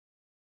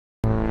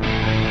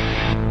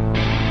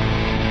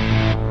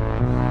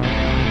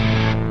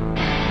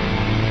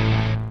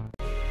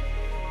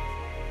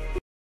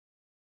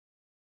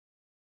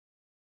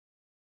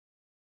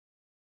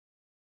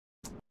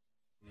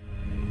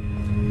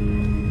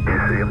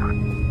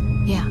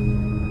him? Yeah.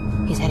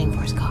 He's heading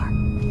for his car.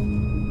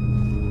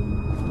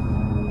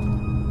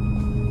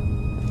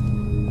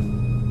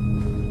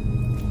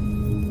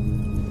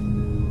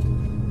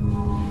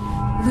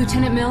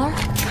 Lieutenant Miller?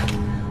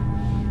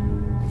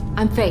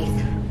 I'm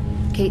Faith.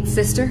 Kate's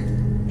sister?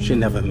 She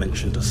never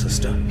mentioned a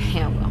sister.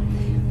 Yeah, well,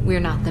 we're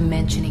not the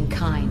mentioning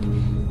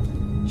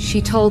kind.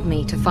 She told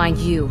me to find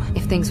you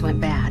if things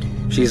went bad.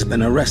 She's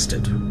been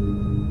arrested.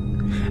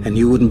 And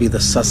you wouldn't be the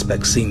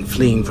suspect seen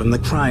fleeing from the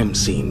crime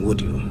scene,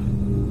 would you?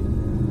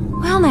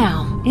 Well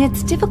now,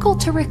 it's difficult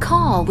to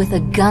recall with a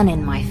gun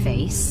in my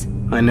face.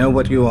 I know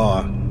what you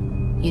are.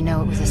 You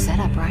know it was a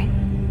setup, right?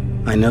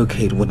 I know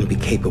Kate wouldn't be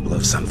capable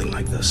of something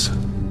like this.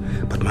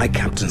 But my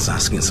captain's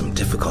asking some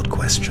difficult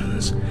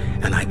questions,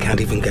 and I can't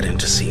even get in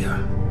to see her.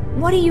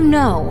 What do you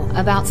know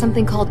about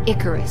something called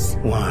Icarus?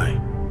 Why?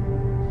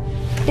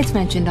 It's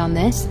mentioned on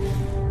this.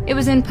 It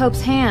was in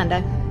Pope's hand.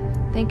 I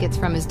think it's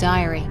from his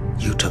diary.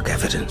 You took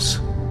evidence.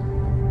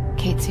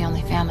 Kate's the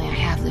only family I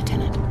have,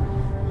 Lieutenant.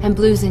 And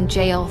blues in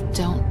jail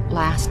don't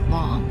last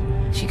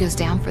long. She goes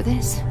down for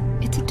this,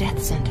 it's a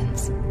death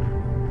sentence.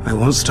 I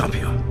won't stop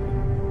you.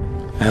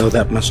 I owe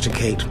that much to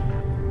Kate.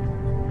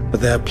 But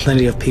there are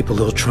plenty of people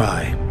who'll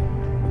try.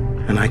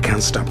 And I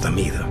can't stop them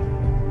either.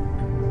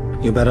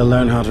 You better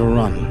learn how to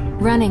run.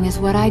 Running is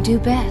what I do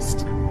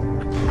best.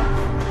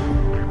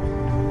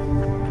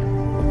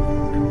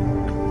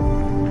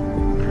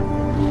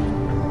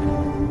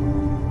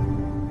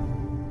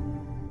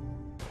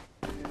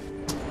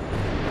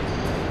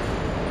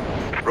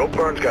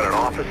 Roburn's got an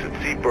office at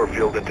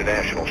Seaburfield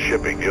International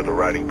Shipping near the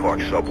Riding Park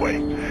subway.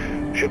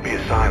 Should be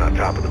a sign on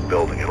top of the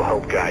building. It'll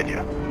help guide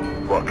you.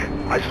 Look,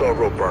 I saw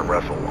Roburn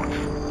wrestle once.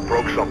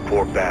 Broke some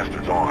poor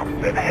bastard's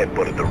arm, then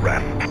headbutted the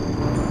ref.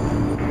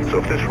 So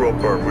if this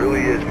Roburn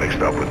really is mixed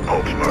up with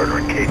Pope's murder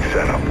and Kate's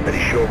setup, then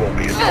he sure won't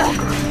be a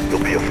talker.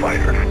 He'll be a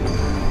fighter.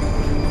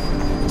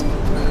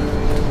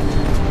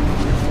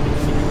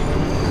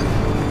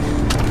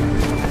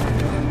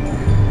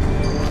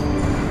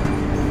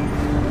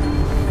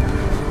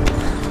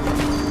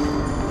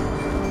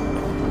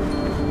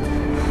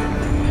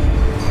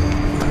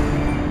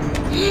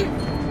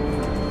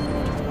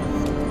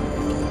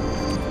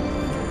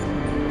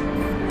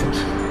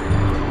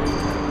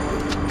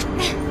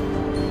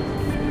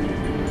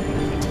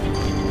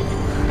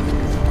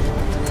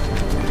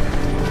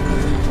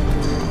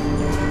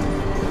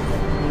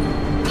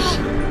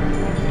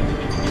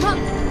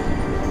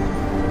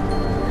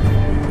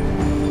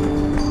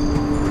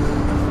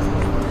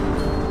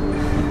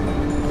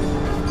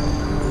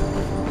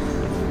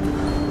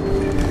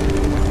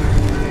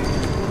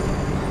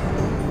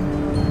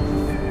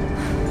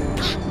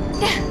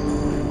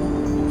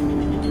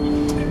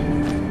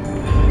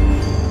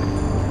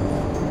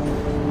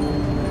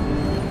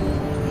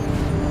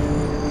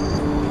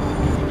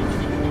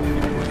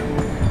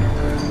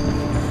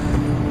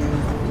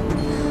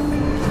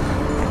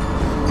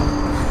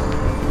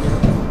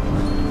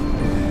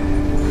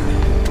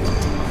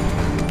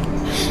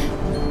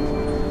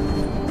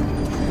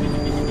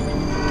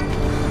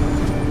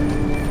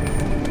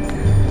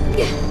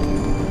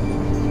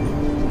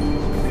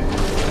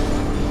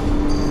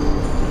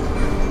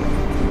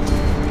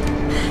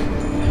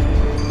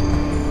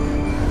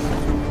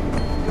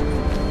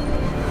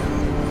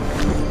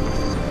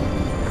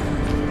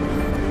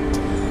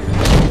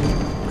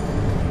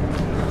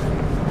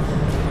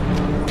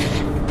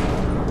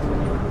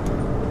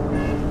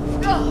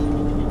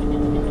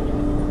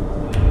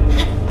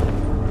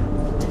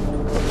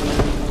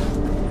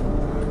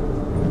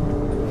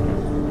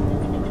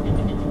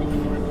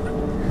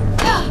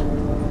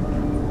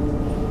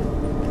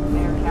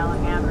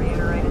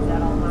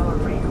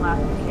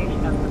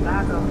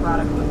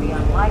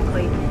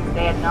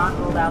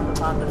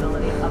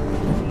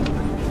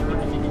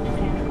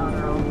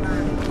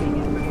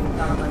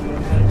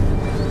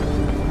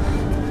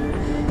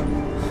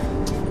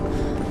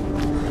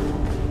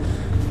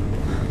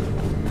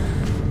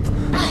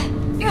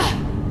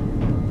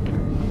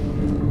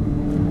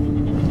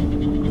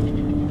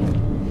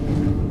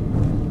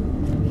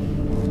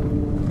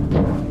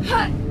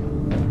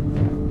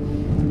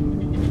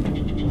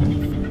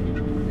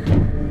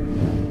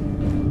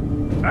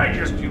 I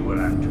just do what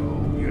I'm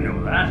told. You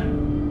know that?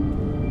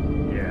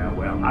 Yeah,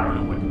 well, I don't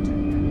know what to tell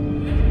you.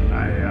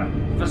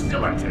 I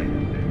facilitate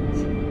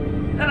things.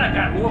 And I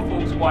got more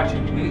folks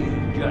watching me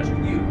than just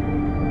you.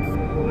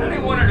 And they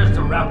wanted us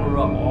to wrap her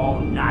up all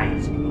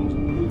night for those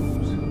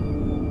blues.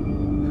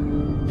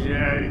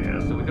 Yeah,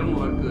 so it don't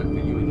look good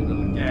for you and your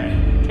little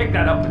dad. Take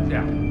that up with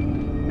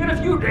them. In a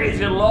few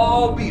days, it'll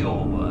all be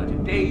over.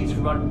 Today's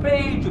front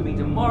page will be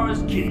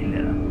tomorrow's kitty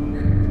litter.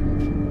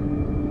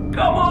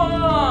 Come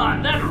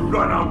on! That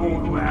run-up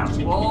won't last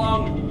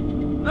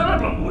long. None of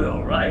them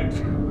will, right?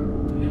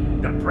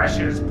 The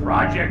precious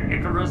Project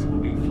Icarus will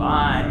be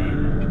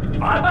fine. 5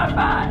 by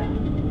 5.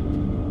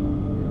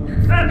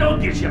 Now don't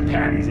get your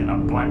panties in a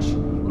bunch.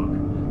 Look,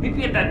 meet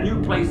me at that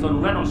new place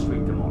on Reynolds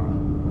Street tomorrow.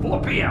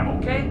 4 p.m.,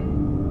 okay?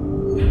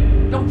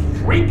 Don't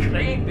freak,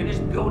 they ain't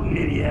finished building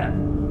it yet.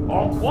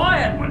 All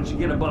quiet once you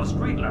get above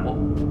street level.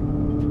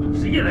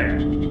 See you there.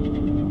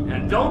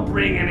 And don't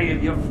bring any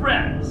of your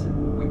friends.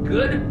 We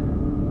good?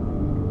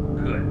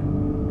 Good.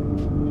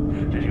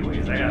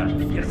 Anyways, I gotta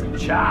get some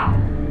chow.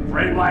 A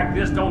frame like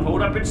this don't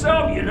hold up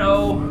itself, you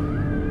know.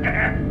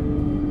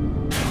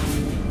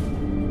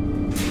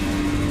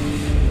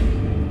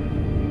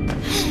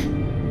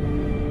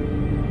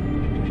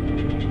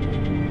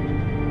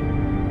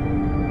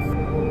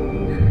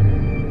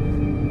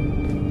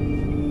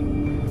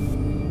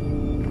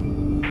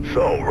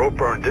 So,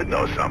 Ropeburn did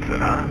know something,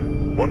 huh?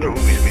 Wonder who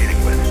he's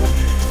meeting with.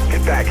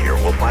 Get back here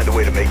and we'll find a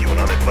way to make you an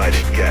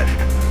uninvited guest.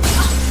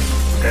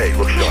 Hey,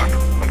 look sharp.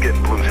 I'm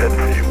getting Blue's heading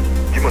for you.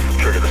 You must have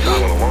triggered the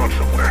silent alarm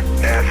somewhere.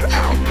 Ass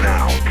out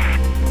now.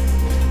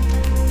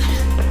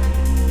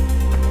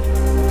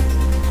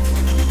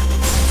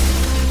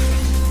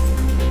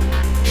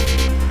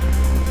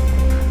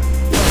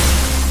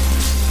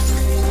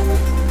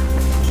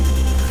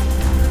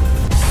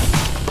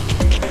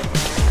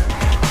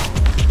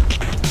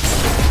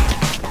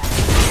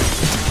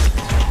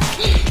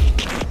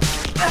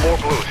 More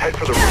Blues, head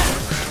for the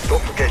roof.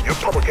 Don't forget, you're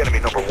public enemy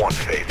number 1,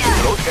 Faith.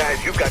 Those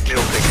guys, you've got meal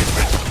tickets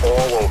written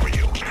all over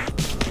you.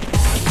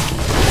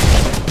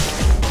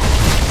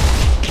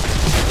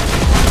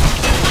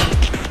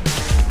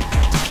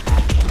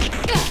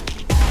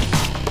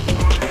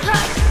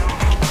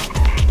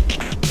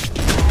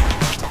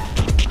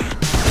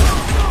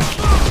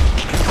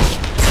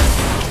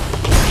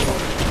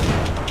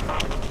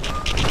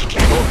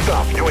 Don't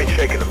stop, you ain't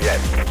shaking them yet.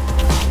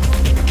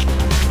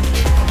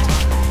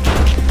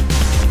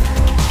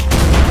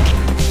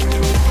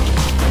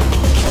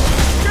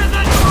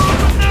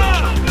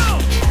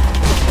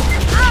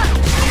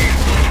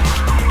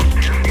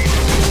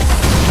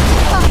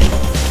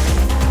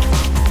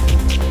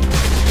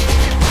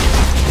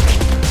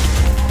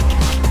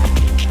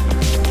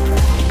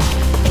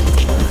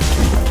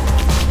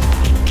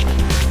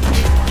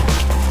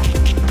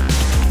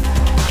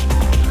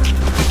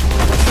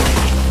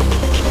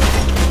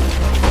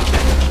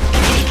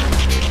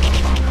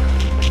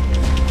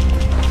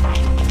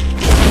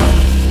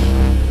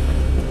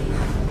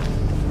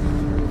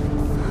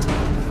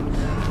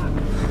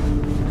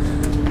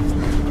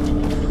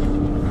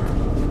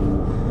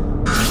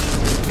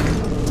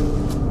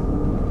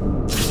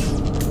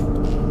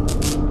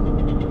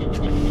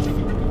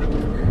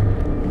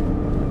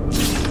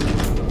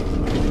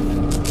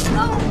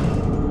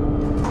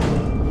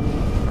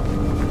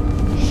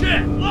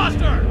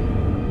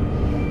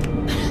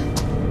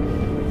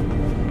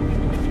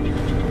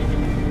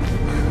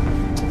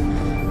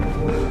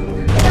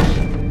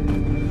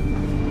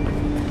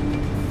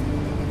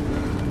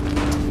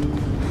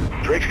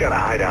 Drake's got a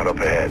hideout up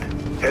ahead.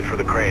 Head for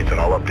the cranes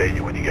and I'll update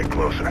you when you get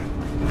closer.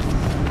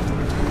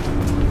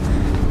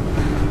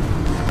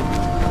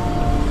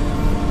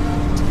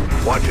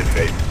 Watch it,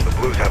 Faith. The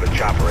Blues have a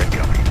chopper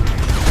incoming.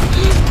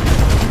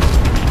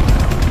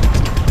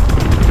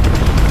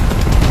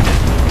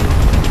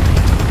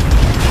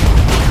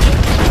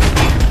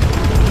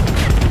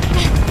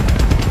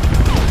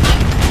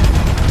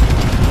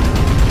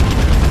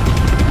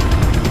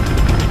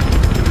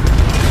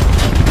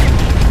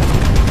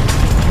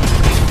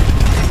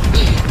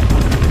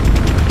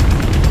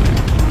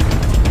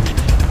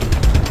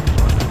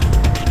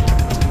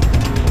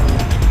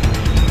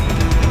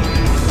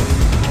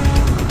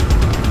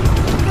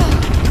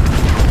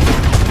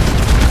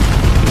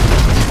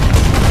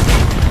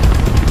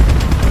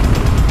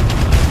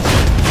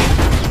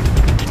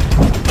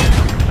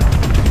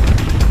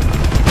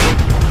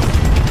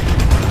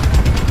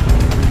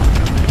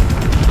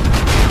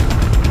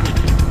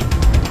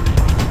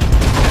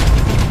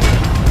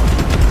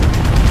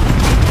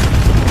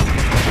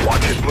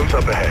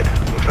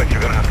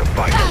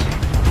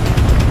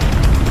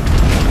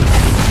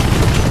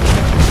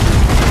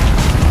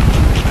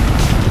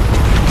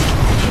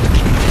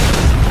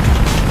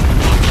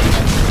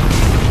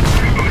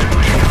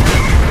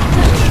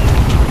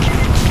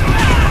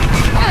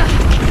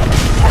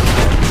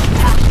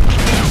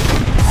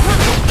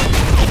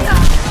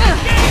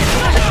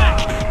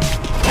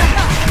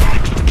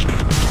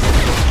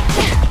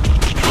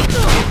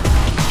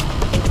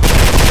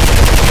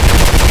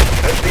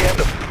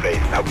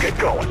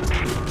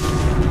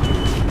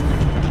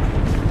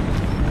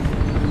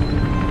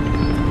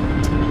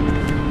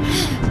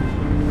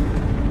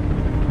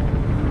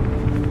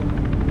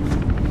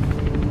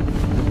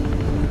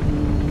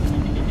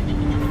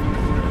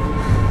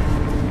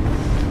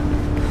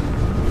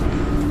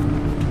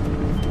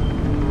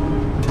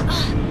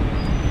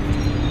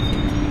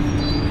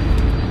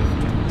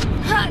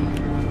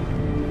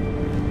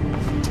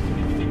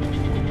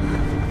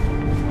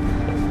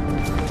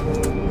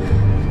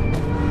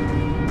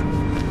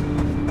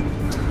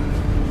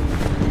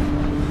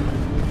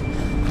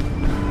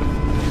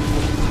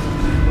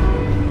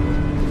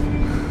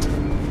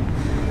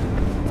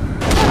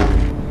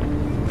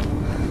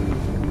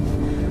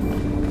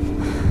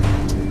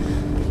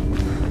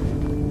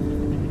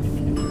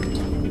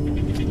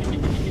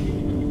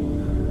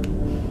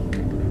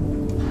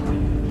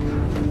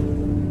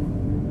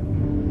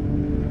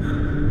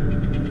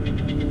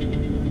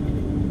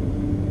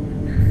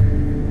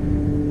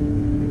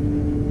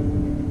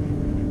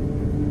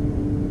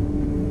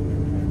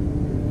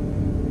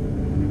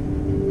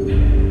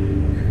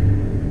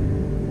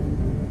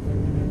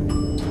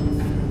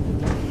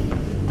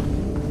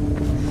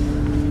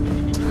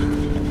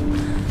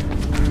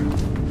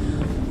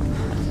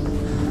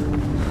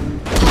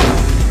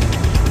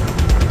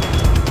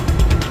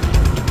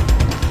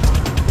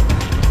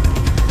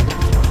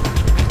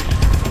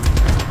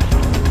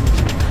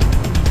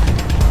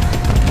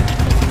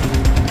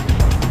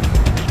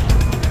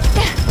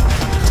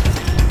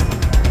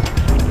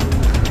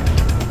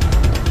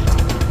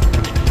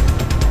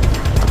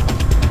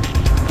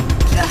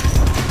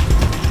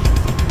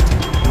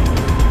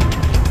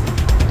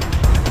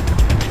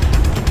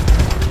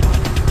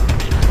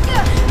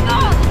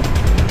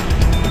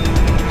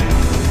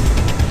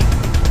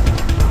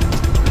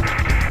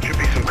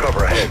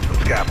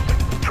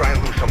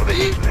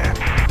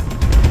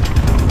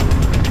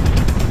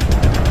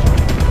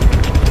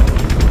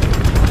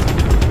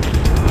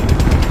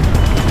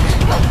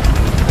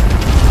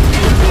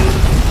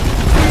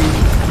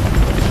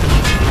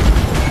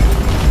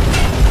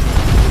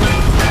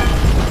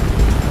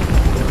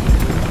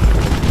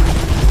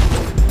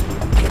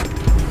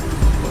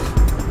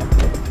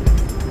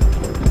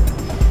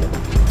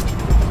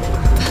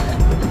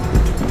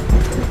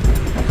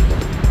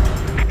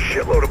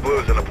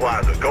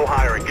 Plaza. Go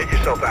higher and get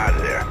yourself out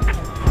of there.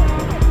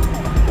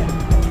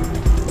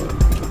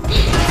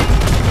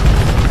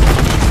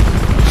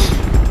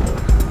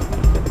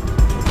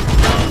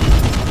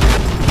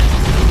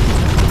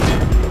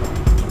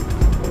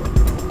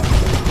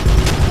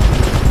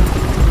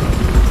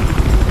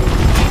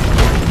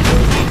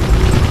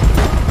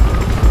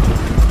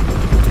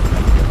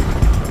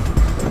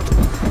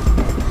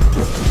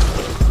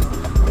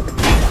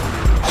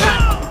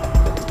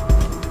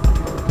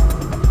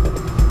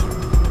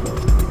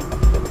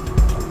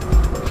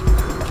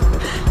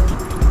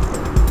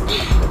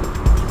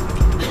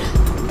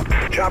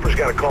 Chopper's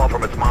got a call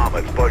from its mama.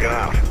 It's bugging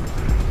out.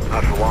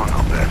 Not for long,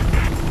 I'll bet.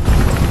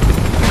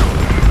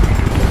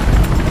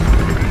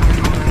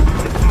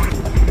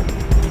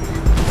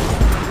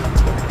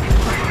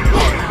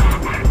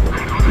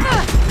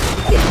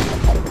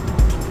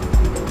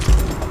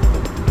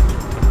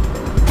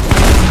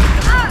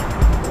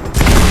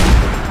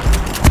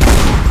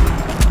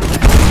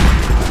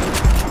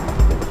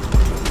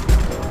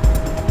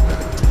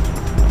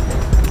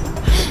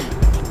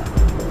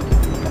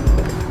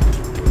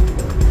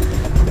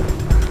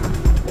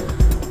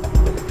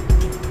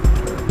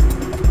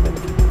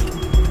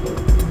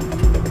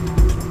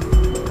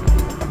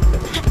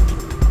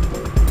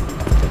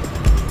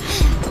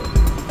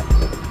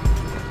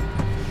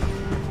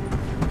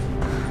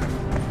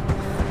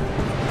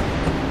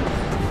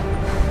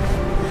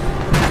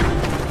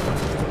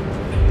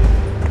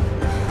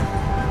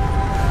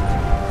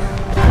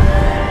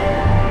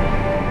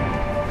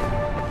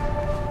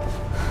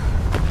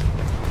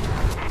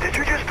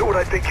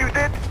 I think you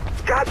did?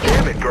 God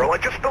damn it, girl. I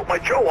just spilled my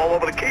Joe all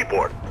over the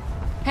keyboard.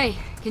 Hey,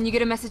 can you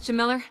get a message to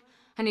Miller?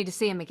 I need to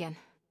see him again.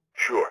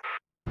 Sure.